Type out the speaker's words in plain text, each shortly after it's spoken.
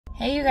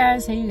Hey you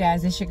guys,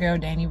 it's your girl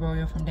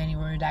DanniRoyal from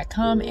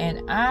DanniRoyal.com,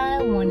 and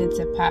I wanted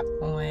to pop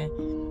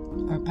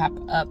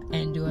up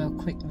and do a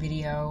quick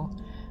video.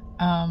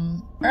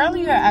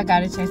 Earlier I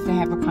got a chance to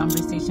have a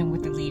conversation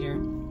with the leader,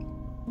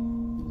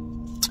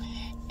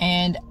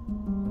 and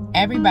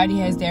everybody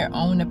has their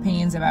own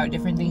opinions about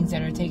different things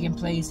that are taking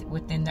place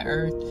within the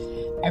earth.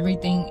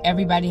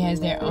 Everybody has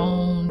their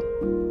own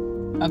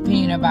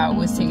opinion about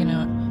what's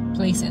taking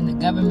place in the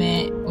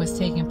government, what's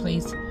taking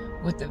place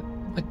with the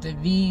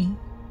VCs,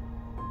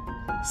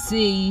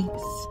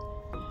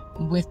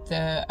 with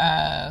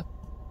the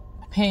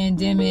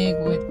pandemic,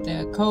 with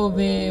the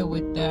COVID,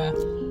 with the,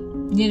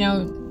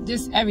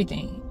 just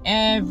everything.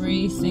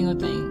 Every single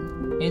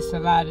thing. It's a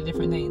lot of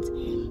different things.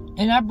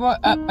 And I brought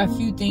up a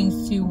few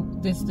things to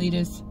this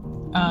leader's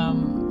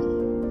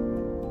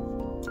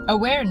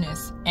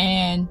awareness,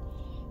 and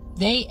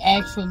they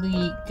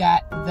actually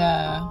got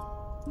the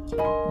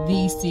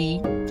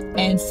VC.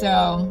 And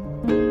so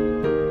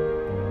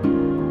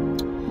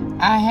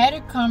I had a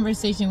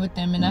conversation with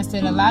them, and I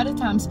said a lot of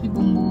times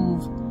people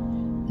move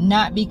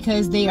not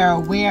because they are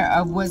aware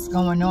of what's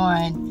going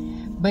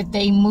on, but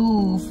they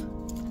move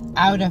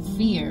out of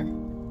fear.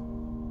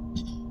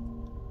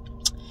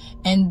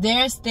 And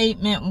their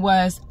statement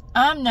was,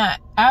 I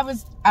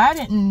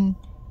didn't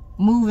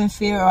move in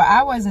fear, or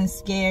I wasn't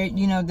scared,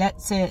 that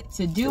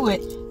to do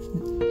it.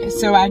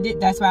 So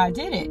that's why I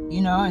did it,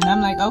 and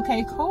I'm like,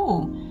 okay,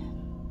 cool.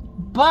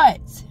 But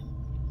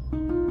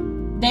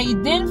they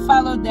then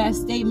followed that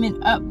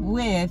statement up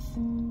with,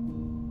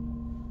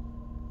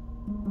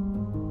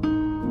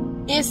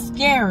 it's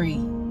scary.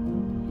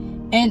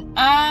 And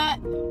I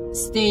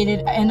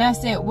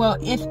said, well,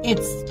 if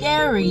it's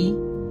scary,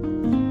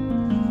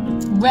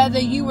 whether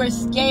you were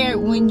scared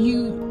when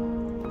you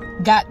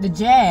got the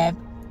jab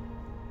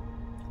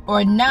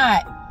or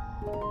not,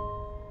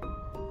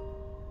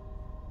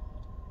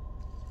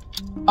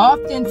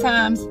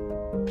 oftentimes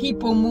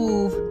people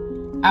move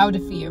out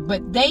of fear.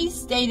 But they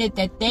stated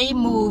that they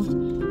moved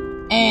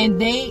and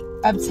they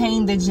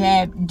obtained the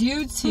jab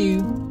due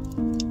to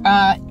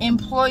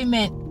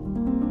employment,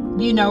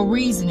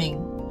 reasoning.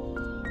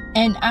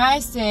 And I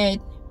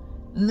said,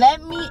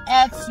 let me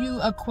ask you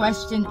a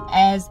question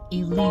as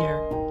a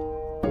leader.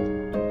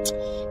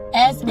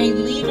 As a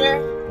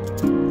leader,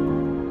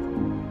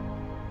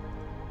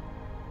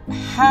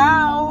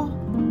 how,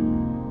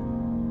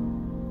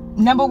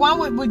 number one,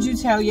 what would you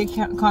tell your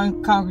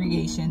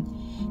congregation?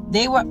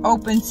 They were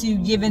open to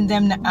giving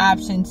them the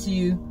option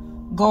to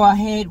go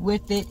ahead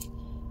with it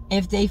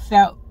if they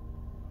felt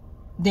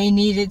they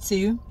needed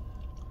to,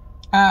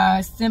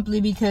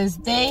 simply because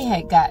they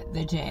had got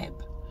the jab.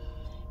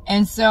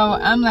 And so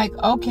I'm like,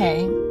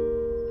 okay,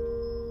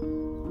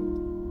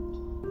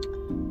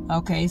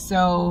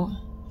 so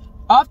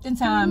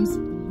oftentimes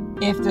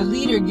if the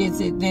leader gets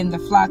it, then the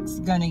flock's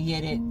gonna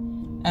get it,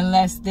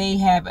 unless they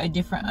have a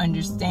different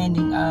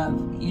understanding of,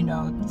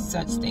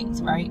 such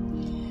things, right?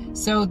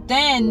 So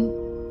then,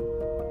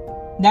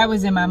 that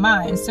was in my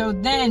mind. So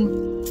then,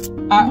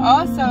 I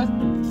also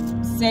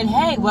said,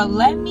 hey, well,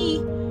 let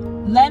me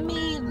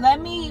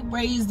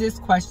raise this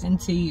question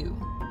to you.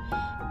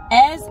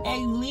 As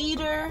a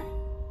leader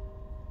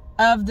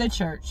of the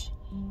church,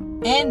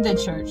 in the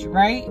church,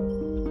 right?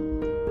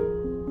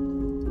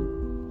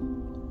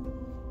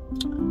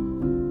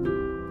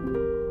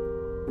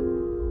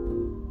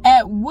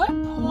 At what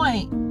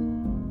point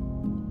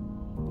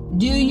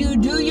do you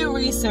do your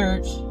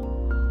research?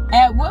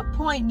 At what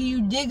point do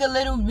you dig a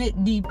little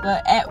bit deeper?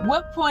 At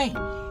what point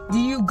do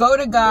you go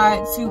to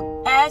God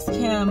to ask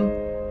Him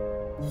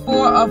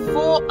for a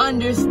full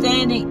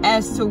understanding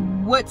as to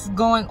what's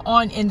going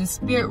on in the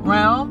spirit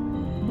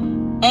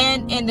realm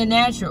and in the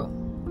natural?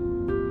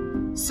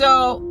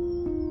 So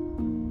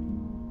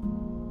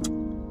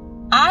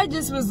I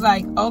just was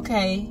like,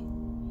 okay,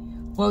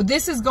 well,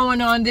 this is going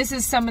on. This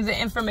is some of the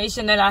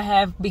information that I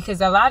have, because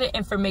a lot of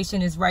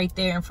information is right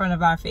there in front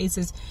of our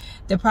faces.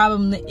 The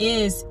problem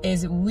is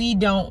we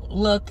don't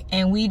look,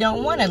 and we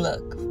don't want to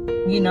look.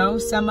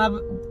 Some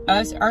of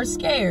us are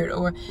scared,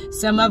 or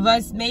some of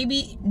us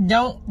maybe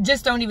don't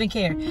even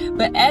care.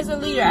 But as a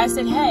leader, I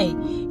said, hey,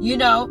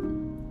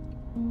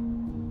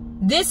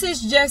 this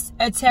is just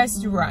a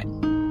test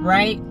run,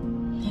 right?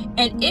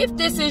 And if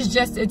this is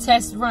just a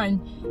test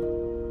run,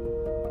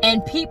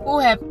 and people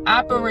have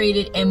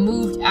operated and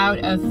moved out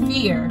of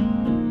fear,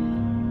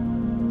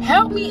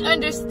 help me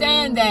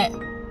understand that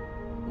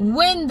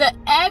when the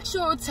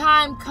actual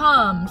time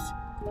comes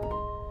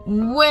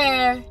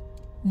where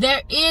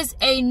there is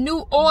a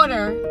new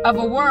order of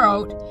a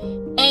world,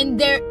 and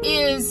there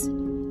is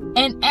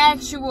an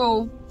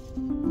actual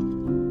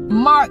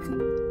mark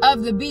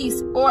of the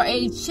beast, or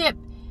a chip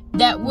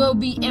that will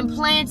be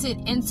implanted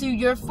into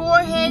your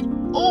forehead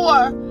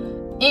or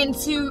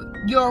into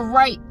your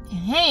right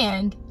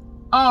hand,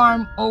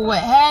 arm, or what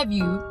have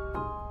you,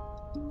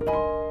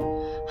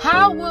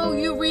 how will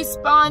you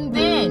respond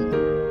then?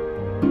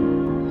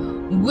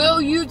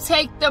 Will you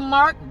take the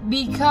mark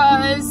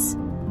because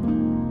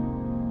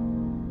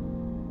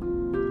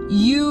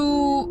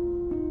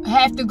you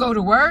have to go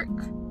to work?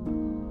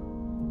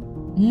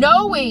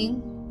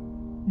 knowing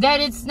that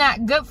it's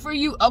not good for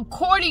you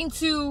according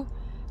to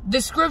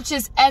the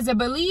scriptures as a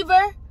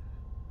believer?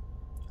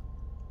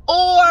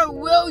 Or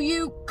will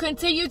you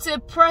continue to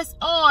press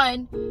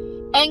on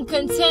and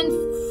contend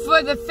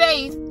for the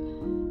faith,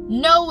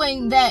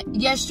 knowing that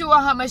Yeshua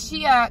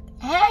HaMashiach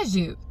has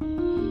you?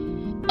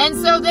 And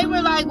so they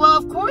were like, well,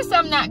 of course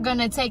I'm not going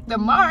to take the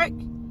mark,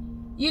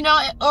 you know,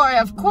 or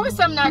of course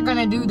I'm not going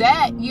to do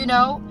that, you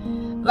know.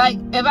 Like,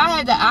 if I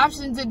had the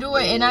option to do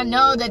it and I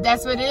know that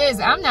that's what it is,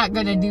 I'm not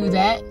going to do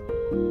that.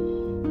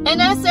 And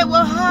I said,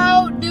 well,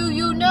 how do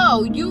you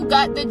know? You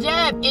got the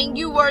jab and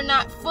you were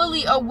not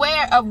fully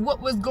aware of what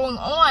was going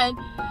on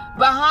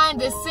behind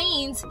the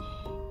scenes,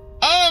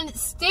 and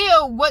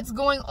still what's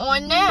going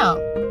on now.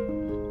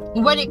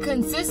 What it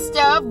consists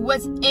of,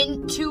 what's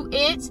into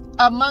it,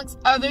 amongst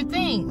other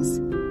things.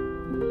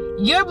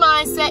 Your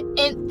mindset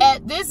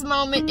at this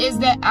moment is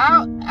that,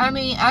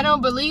 I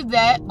don't believe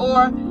that,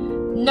 or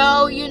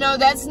no, you know,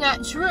 that's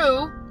not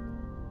true.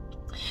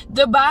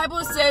 The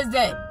Bible says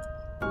that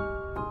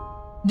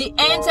the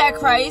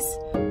Antichrist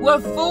will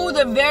fool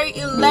the very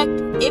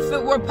elect if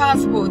it were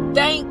possible.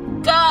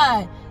 Thank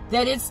God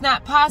that it's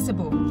not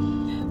possible.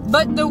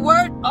 But the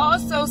word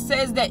also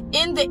says that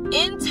in the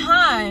end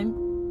time,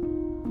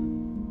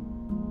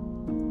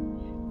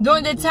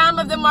 during the time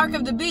of the mark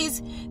of the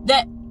beast,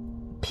 that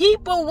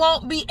people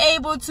won't be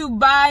able to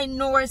buy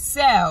nor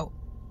sell.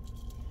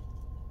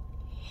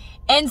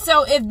 And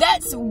so if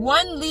that's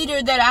one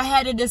leader that I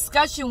had a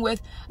discussion with,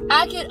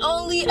 I can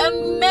only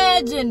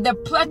imagine the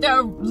plethora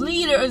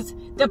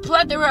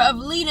of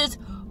leaders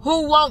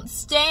who won't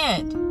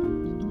stand.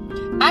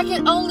 I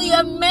can only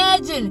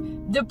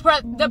imagine the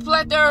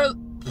plethora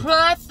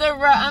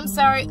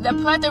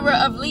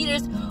of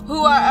leaders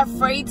who are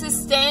afraid to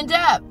stand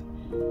up,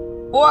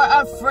 or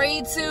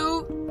afraid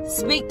to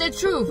speak the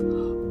truth,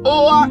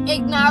 or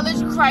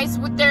acknowledge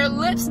Christ with their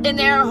lips and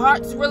their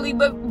hearts really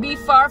be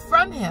far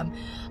from him.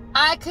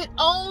 I could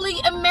only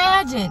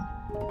imagine.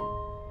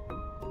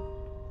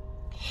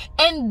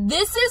 And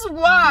this is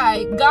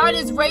why God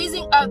is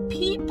raising up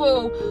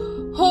people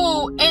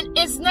who, and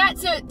it's not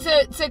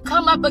to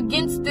come up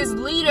against this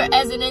leader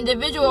as an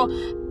individual.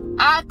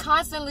 I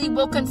constantly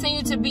will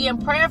continue to be in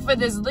prayer for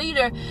this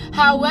leader.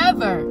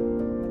 However,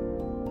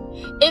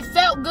 it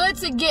felt good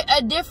to get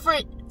a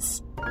different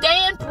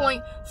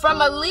standpoint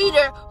from a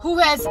leader who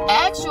has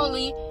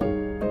actually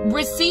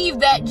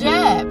received that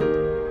jab.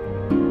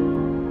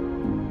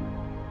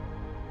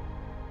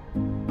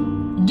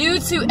 Due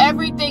to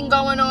everything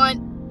going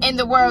on in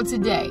the world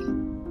today.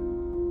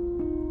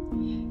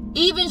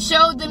 Even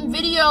showed them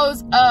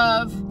videos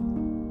of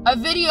a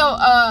video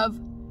of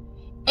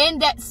in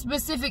that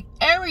specific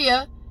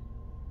area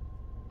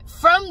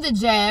from the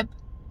jab,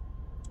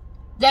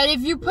 that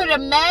if you put a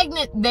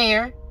magnet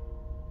there,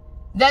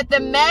 that the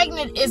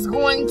magnet is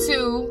going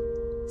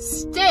to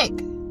stick.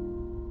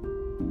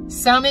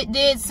 Some it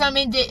did, some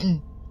it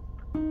didn't.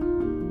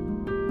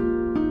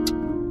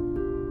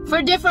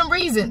 For different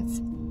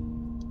reasons.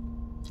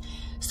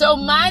 So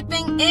my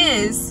thing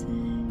is,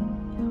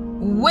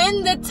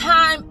 when the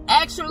time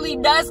actually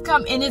does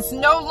come and it's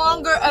no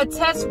longer a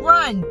test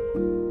run,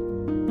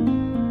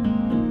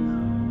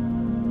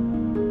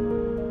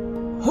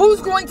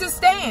 who's going to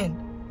stand?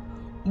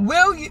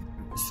 Will you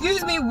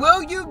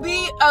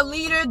be a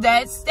leader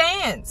that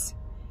stands?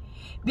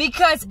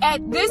 Because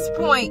at this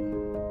point,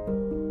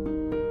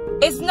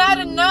 it's not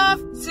enough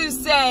to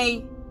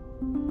say,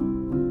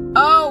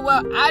 oh,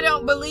 well, I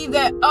don't believe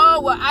that.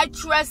 Oh, well, I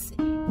trust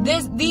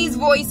these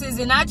voices,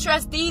 and I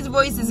trust these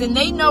voices, and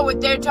they know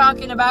what they're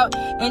talking about,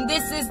 and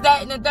this is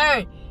that and the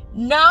third.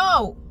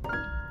 No.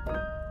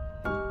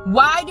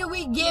 Why do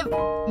we give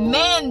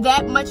man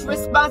that much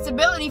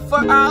responsibility for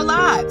our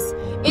lives?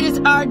 It is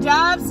our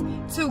jobs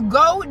to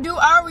go do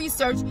our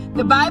research.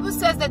 The Bible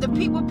says that the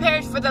people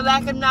perish for the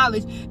lack of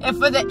knowledge, and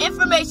for the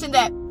information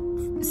that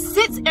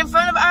sits in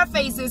front of our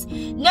faces.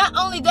 Not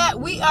only that,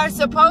 we are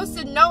supposed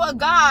to know a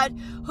God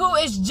who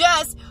is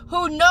just,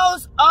 who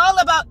knows all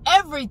about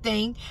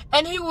everything,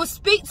 and he will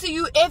speak to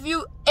you if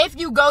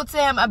you go to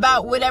him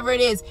about whatever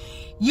it is.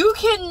 You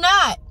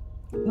cannot,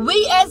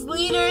 we as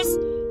leaders,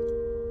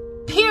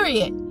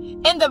 period,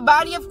 in the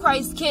body of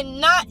Christ,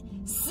 cannot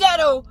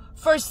settle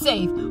for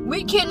safe.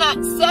 We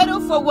cannot settle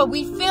for what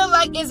we feel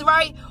like is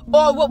right,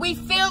 or what we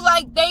feel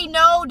like they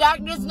know,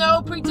 doctors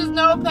know, preachers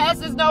know,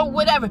 pastors know,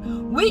 whatever.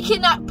 We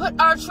cannot put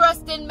our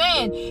trust in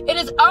man. It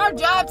is our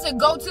job to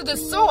go to the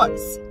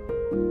source.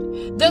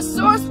 The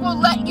source will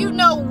let you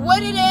know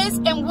what it is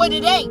and what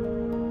it ain't.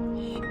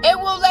 It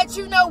will let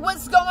you know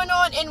what's going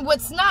on and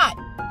what's not.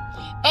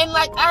 And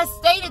like I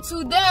stated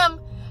to them,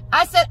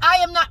 I said, I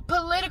am not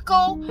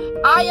political.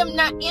 I am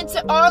not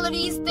into all of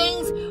these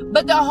things.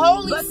 But the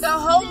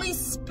Holy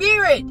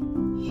Spirit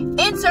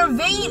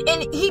intervened,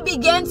 and he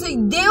began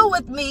to deal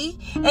with me,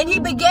 and he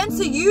began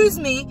to use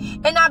me.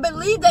 And I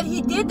believe that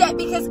he did that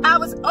because I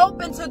was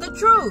open to the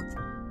truth.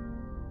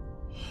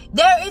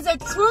 There is a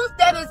truth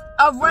that is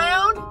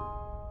around,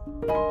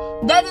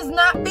 that is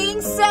not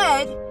being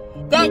said,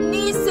 that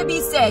needs to be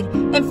said.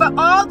 And for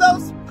all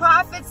those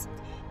prophets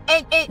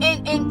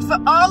and for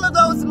all of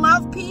those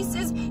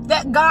mouthpieces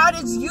that God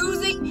is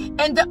using,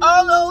 and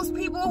all those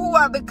people who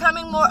are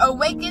becoming more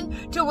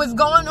awakened to what's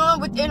going on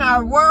within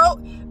our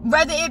world,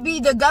 whether it be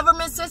the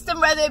government system,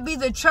 whether it be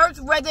the church,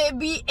 whether it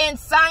be in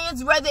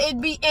science, whether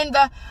it be in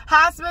the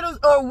hospitals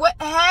or what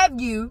have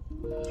you,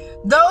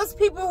 those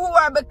people who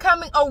are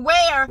becoming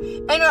aware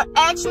and are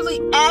actually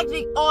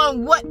acting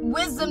on what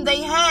wisdom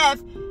they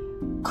have,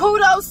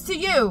 kudos to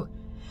you.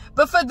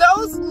 But for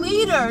those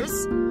leaders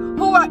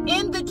who are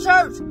in the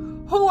church,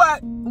 who are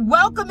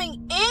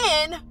welcoming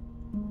in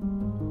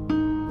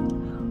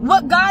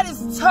what God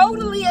is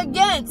totally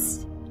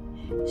against,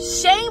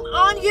 shame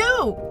on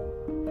you.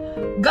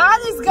 God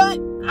is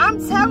going, I'm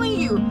telling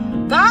you,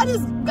 God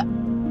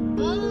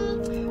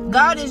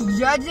is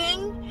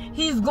judging.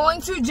 He's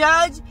going to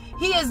judge.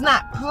 He is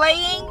not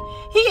playing.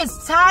 He is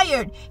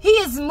tired. He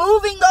is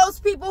moving those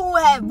people who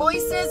have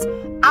voices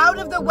out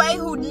of the way,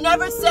 who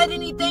never said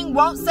anything,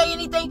 won't say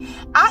anything.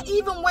 I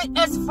even went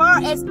as far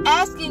as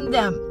asking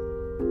them,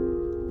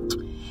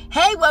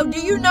 hey, well, do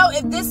you know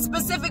if this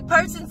specific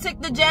person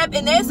took the jab?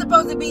 And they're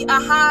supposed to be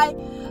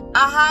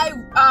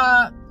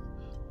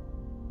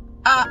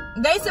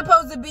they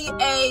supposed to be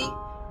a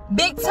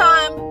big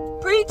time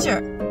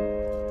preacher.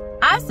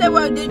 I said,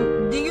 well,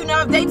 do you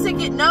know if they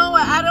took it? No,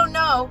 I don't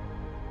know.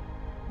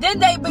 Then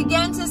they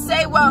began to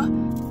say, well,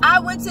 I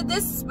went to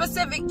this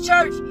specific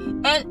church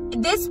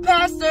and this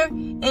pastor,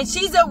 and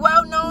she's a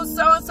well-known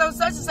so-and-so,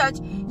 such and such.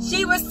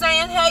 She was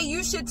saying, hey,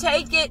 you should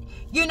take it,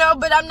 you know,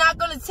 but I'm not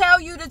going to tell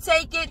you to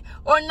take it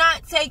or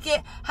not take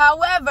it.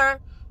 However,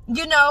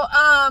 you know,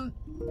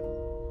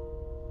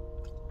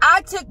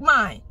 I took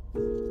mine.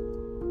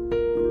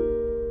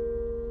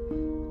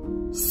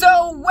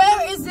 So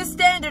where is the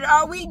standard?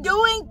 Are we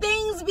doing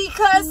things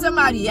because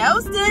somebody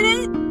else did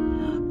it?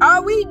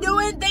 Are we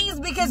doing things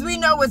because we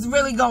know what's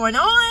really going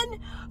on?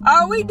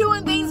 Are we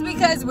doing things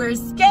because we're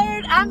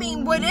scared? I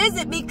mean, what is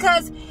it?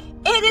 Because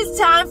it is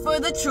time for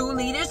the true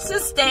leaders to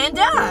stand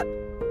up.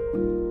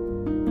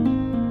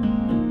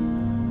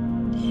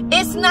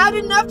 It's not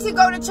enough to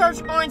go to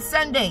church on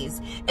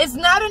Sundays. It's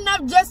not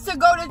enough just to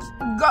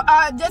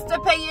just to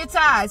pay your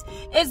tithes.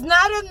 It's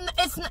not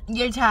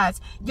your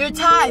tithes.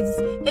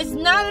 It's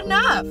not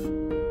enough.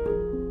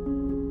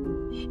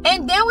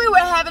 And then we were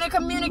having a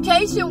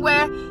communication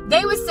where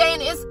they were saying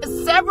it's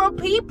several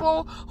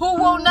people who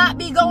will not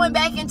be going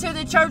back into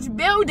the church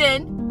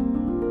building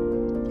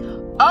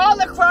all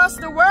across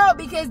the world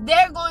because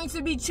they're going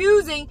to be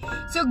choosing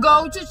to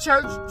go to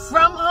church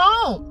from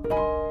home.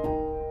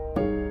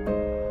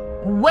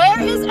 Where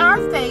is our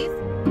faith?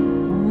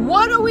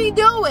 What are we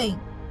doing?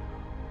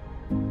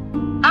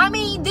 I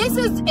mean,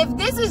 if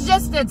this is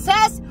just a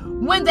test,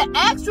 when the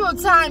actual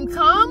time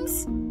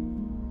comes,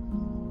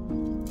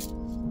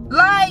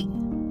 like,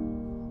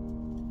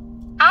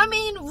 I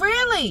mean,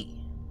 really.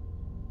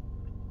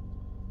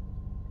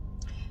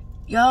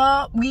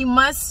 Y'all, we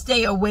must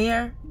stay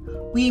aware.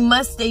 We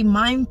must stay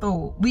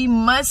mindful. We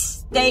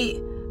must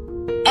stay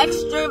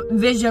extra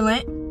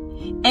vigilant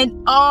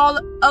and all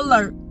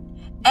alert.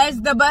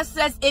 As the bus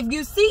says, if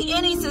you see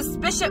any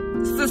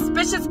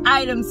suspicious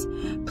items,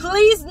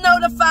 please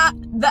notify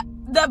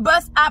the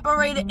bus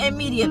operator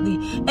immediately.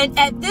 And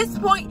at this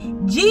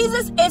point,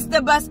 Jesus is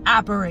the bus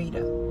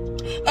operator.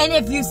 And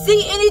if you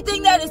see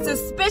anything that is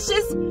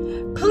suspicious,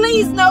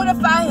 please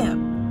notify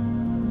him.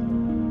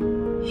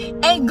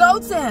 And go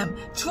to him.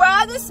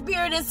 Try the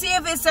spirit and see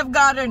if it's of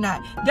God or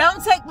not.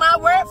 Don't take my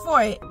word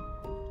for it.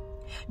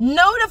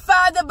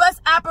 Notify the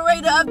bus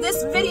operator of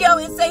this video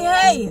and say,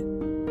 hey,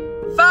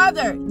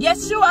 Father,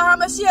 Yeshua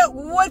HaMashiach,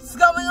 what's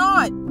going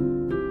on?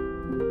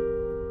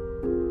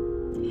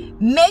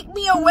 Make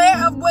me aware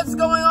of what's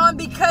going on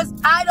because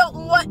I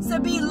don't want to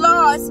be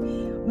lost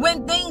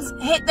when things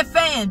hit the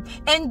fan.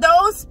 And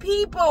those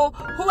people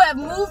who have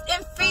moved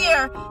in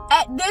fear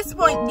at this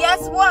point,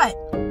 guess what?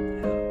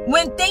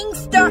 When things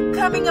start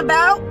coming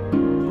about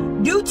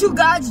due to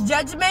God's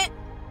judgment,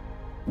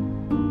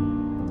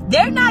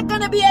 they're not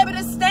going to be able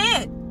to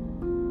stand.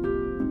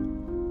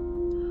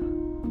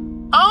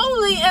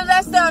 Only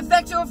unless the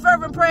effectual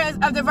fervent prayers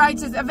of the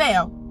righteous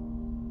avail.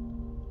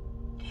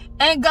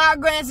 And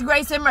God grants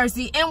grace and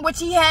mercy, in which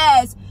he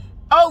has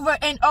over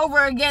and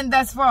over again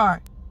thus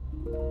far.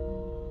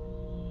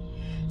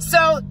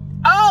 So,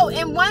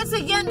 and once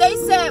again they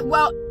said,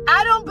 well,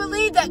 I don't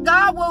believe that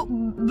God will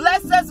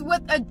bless us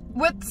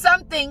with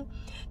something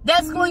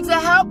that's going to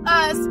help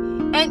us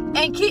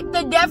and keep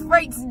the death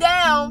rates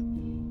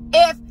down.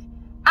 If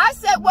I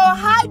said, well,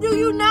 how do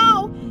you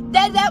know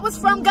that that was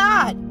from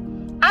God?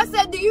 I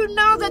said, do you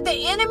know that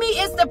the enemy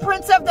is the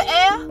prince of the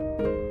air?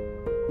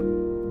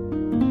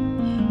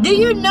 Do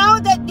you know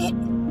that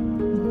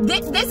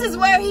this is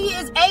where he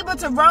is able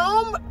to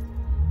roam,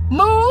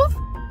 move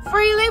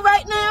freely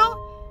right now?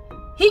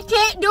 He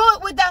can't do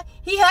it without,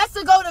 he has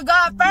to go to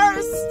God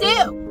first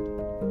still.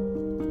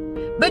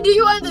 But do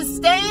you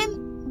understand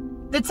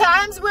the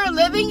times we're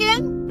living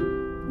in?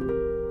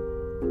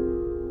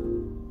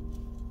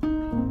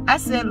 I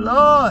said,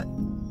 Lord,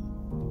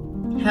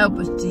 help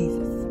us,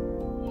 Jesus.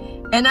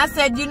 And I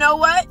said, you know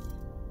what?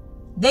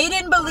 They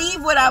didn't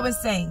believe what I was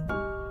saying.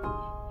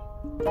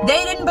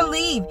 They didn't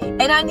believe.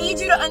 And I need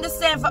you to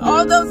understand, for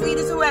all those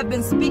leaders who have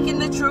been speaking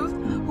the truth,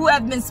 who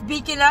have been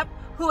speaking up,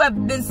 who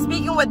have been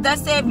speaking what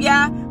thus saith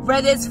Yah,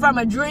 whether it's from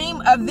a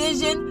dream, a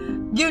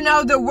vision, you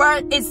know, the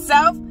word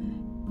itself,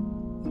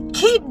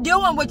 keep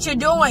doing what you're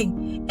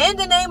doing in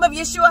the name of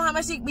Yeshua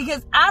HaMashiach,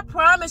 because I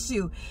promise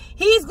you,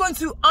 he's going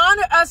to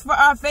honor us for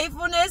our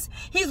faithfulness.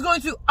 He's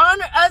going to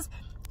honor us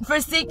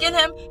for seeking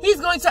him. He's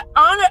going to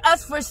honor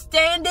us for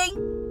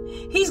standing.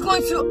 He's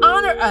going to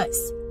honor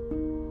us.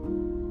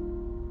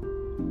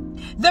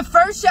 The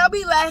first shall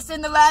be last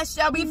and the last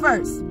shall be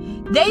first.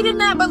 They did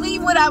not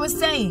believe what I was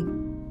saying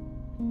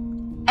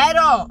at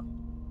all.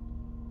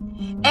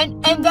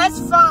 And that's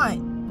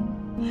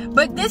fine.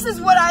 But this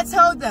is what I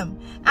told them.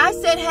 I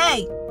said,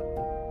 hey,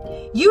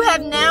 you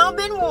have now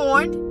been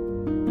warned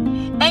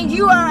and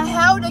you are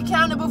held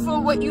accountable for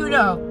what you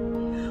know.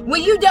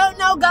 When you don't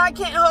know, God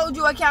can't hold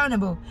you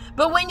accountable.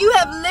 But when you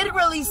have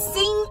literally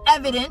seen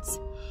evidence,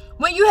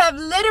 when you have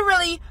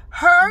literally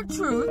heard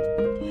truth,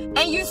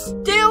 and you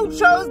still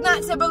chose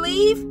not to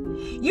believe,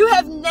 you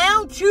have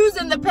now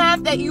chosen the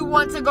path that you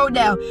want to go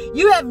down.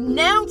 You have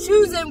now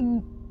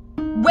chosen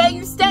where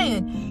you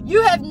stand.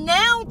 You have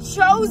now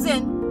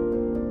chosen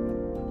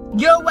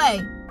your way.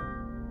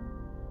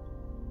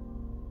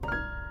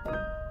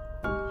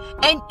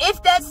 And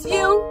if that's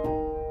you,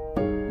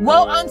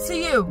 woe unto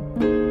you.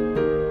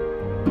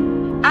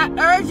 I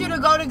urge you to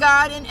go to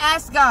God and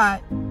ask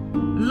God,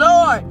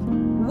 Lord,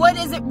 what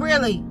is it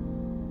really?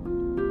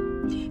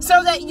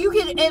 So that you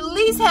can at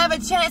least have a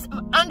chance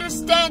of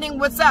understanding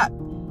what's up.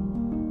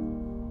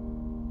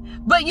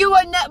 But you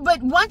are not.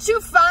 But once you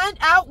find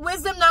out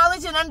wisdom,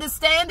 knowledge, and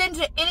understanding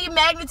to any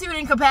magnitude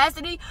and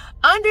capacity,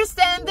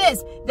 understand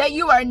this, that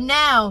you are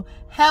now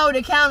held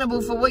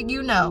accountable for what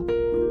you know.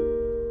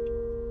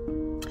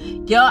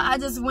 Y'all, I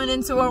just went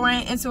into a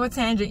rant, into a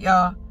tangent,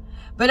 y'all.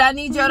 But I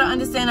need y'all to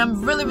understand,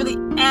 I'm really, really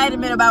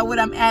adamant about what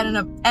I'm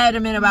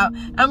adamant about.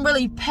 I'm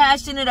really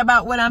passionate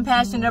about what I'm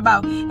passionate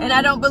about. And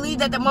I don't believe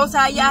that the Most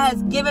High Yah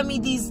has given me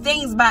these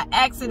things by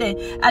accident.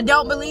 I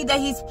don't believe that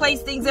he's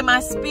placed things in my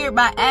spirit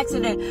by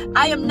accident.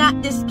 I am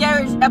not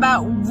discouraged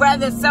about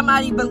whether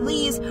somebody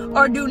believes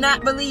or do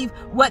not believe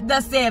what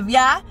thus saith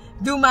Yah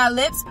through my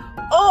lips,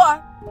 or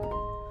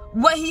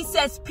what he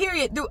says,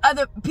 period, through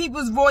other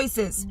people's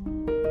voices.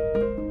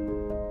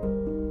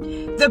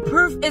 The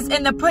proof is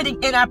in the pudding,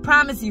 and I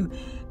promise you,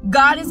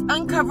 God is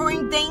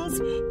uncovering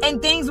things,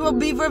 and things will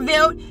be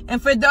revealed.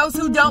 And for those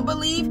who don't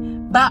believe,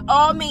 by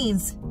all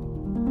means,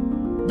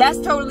 that's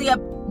totally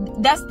up.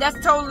 That's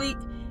totally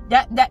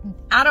that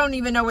I don't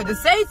even know what to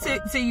say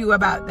to you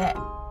about that.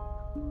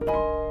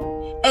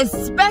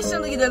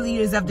 Especially the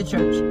leaders of the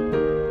church.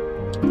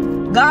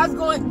 God's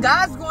going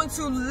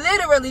to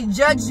literally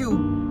judge you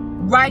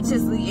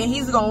righteously, and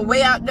he's going to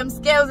weigh out them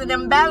scales and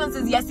them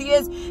balances. Yes, he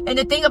is. And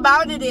the thing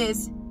about it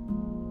is,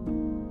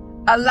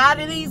 a lot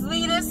of these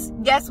leaders,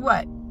 guess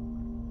what?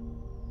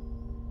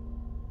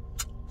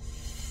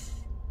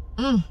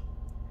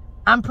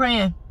 I'm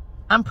praying.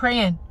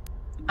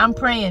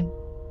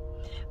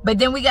 But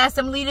then we got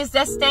some leaders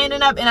that's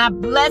standing up, and I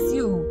bless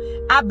you.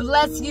 I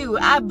bless you.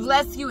 I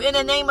bless you in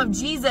the name of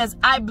Jesus.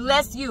 I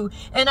bless you.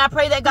 And I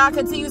pray that God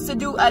continues to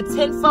do a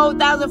 10-fold,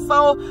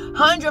 1,000-fold,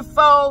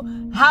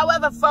 100-fold,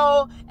 however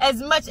fold,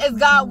 as much as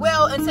God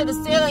will, until the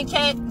ceiling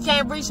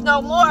can't reach no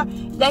more.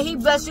 That he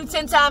bless you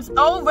 10 times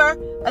over,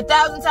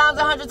 1,000 times,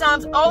 100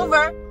 times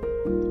over,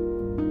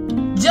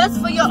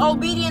 just for your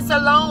obedience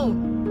alone.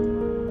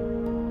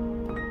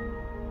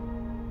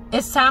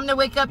 It's time to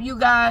wake up, you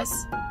guys.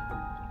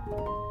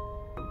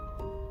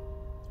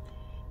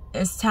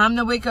 It's time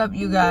to wake up,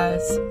 you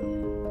guys.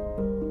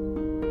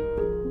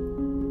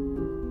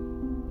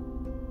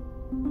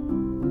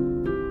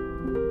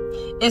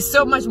 It's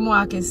so much more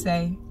I can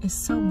say. It's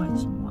so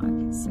much more I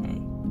can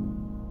say.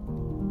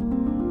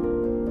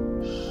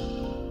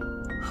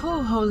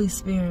 Oh, Holy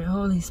Spirit,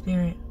 Holy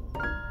Spirit.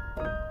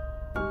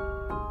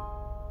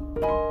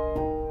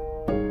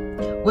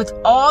 With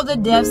all the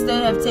deaths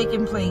that have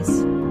taken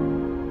place,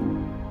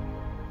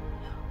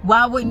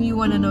 why wouldn't you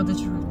want to know the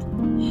truth?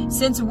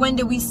 Since when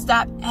did we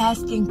stop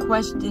asking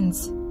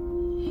questions?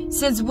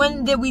 Since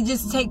when did we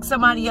just take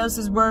somebody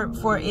else's word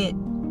for it?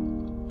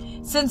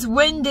 Since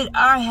when did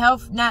our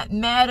health not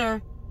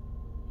matter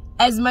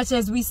as much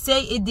as we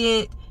say it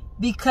did,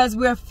 because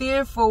we're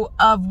fearful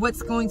of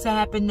what's going to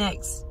happen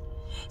next?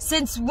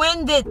 Since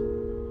when did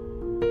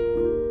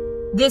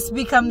this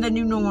become the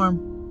new norm?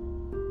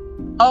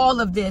 All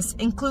of this,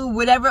 include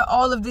whatever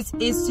all of this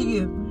is to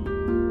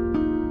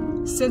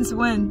you. Since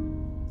when?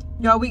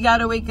 Y'all, we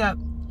gotta wake up.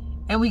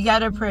 And we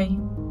gotta pray.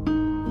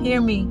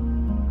 Hear me.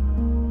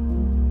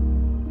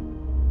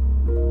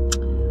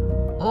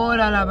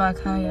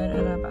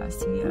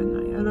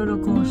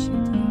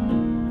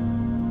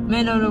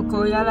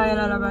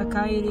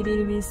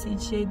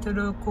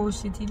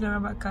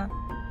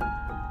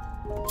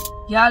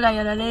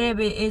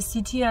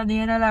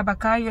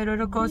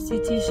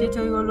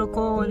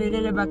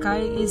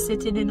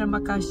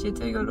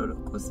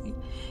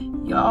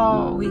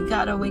 Y'all, we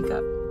gotta wake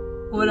up.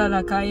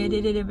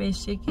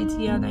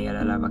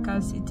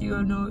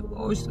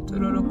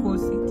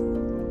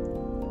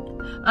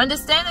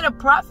 Understand that a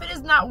prophet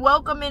is not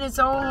welcome in his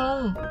own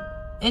home.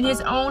 In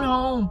his own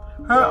home.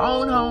 Her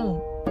own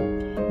home.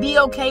 Be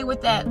okay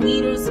with that,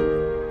 leaders.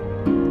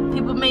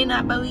 People may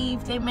not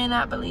believe. They may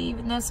not believe.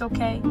 And that's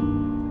okay.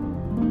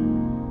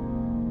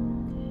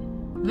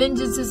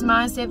 Vengeance is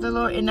mine, saith the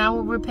Lord, and I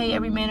will repay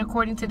every man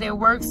according to their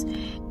works.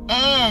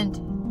 And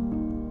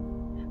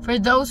for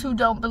those who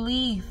don't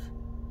believe,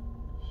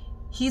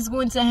 he's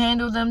going to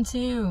handle them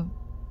too.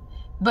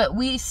 But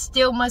we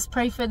still must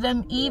pray for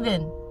them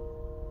even,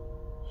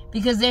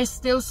 because they're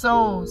still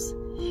souls.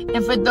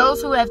 And for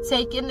those who have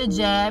taken the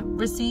jab,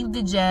 received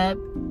the jab,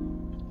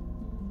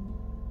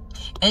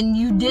 and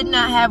you did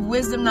not have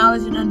wisdom,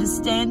 knowledge, and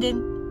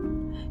understanding,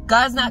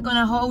 God's not going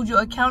to hold you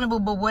accountable.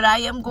 But what I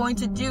am going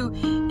to do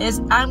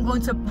is I'm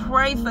going to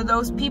pray for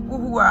those people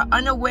who are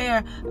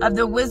unaware of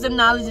the wisdom,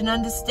 knowledge, and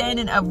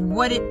understanding of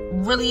what it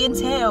really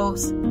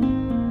entails.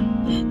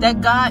 That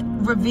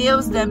God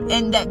reveals them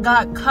and that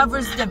God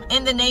covers them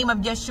in the name of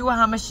Yeshua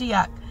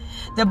HaMashiach.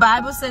 The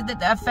Bible says that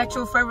the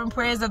effectual fervent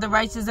prayers of the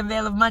righteous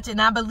avail of much. And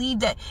I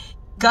believe that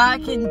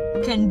God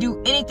can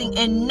do anything,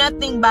 and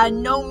nothing by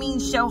no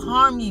means shall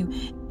harm you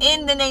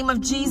in the name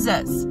of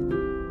Jesus.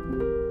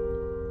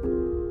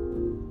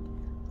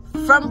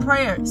 From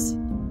prayers,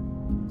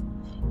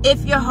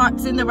 if your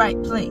heart's in the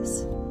right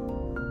place,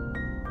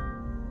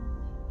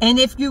 and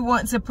if you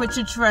want to put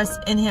your trust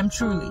in him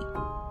truly.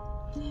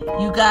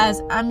 You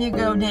guys, I'm your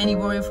girl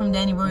DanniRoyal from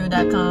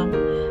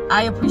DanniRoyal.com.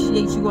 I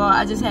appreciate you all.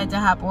 I just had to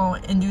hop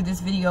on and do this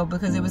video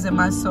because it was in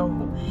my soul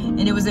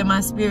and it was in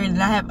my spirit,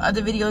 and I have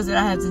other videos that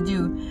I have to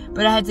do,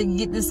 but I had to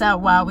get this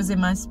out while I was in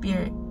my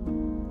spirit.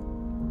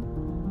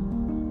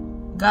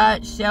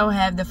 God shall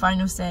have the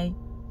final say.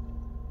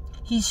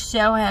 He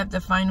shall have the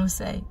final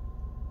say.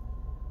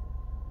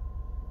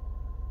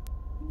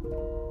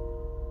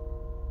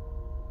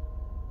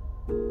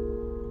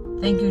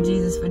 Thank you,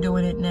 Jesus, for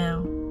doing it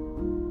now.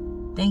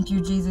 Thank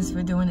you, Jesus,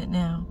 for doing it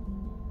now.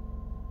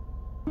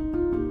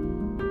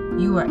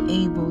 You are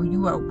able.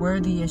 You are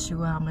worthy,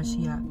 Yeshua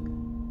HaMashiach.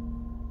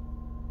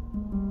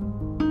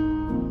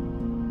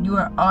 You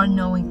are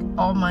all-knowing,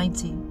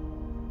 almighty,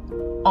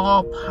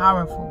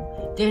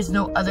 all-powerful. There's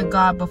no other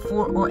God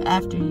before or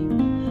after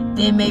you.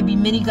 There may be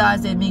many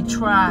gods that may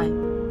try.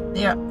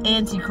 They are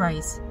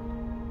antichrists.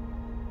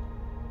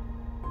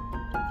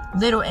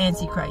 Little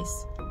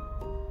antichrists.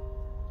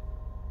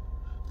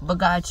 But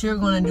God, you're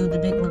going to do the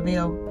big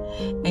reveal.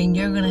 And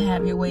you're going to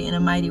have your way in a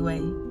mighty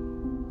way.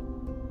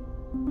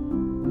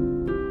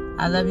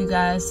 I love you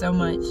guys so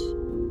much.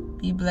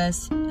 Be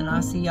blessed. And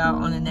I'll see y'all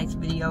on the next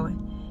video.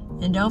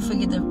 And don't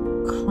forget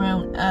to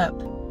crown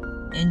up.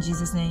 In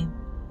Jesus' name.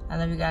 I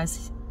love you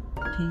guys.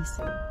 Peace.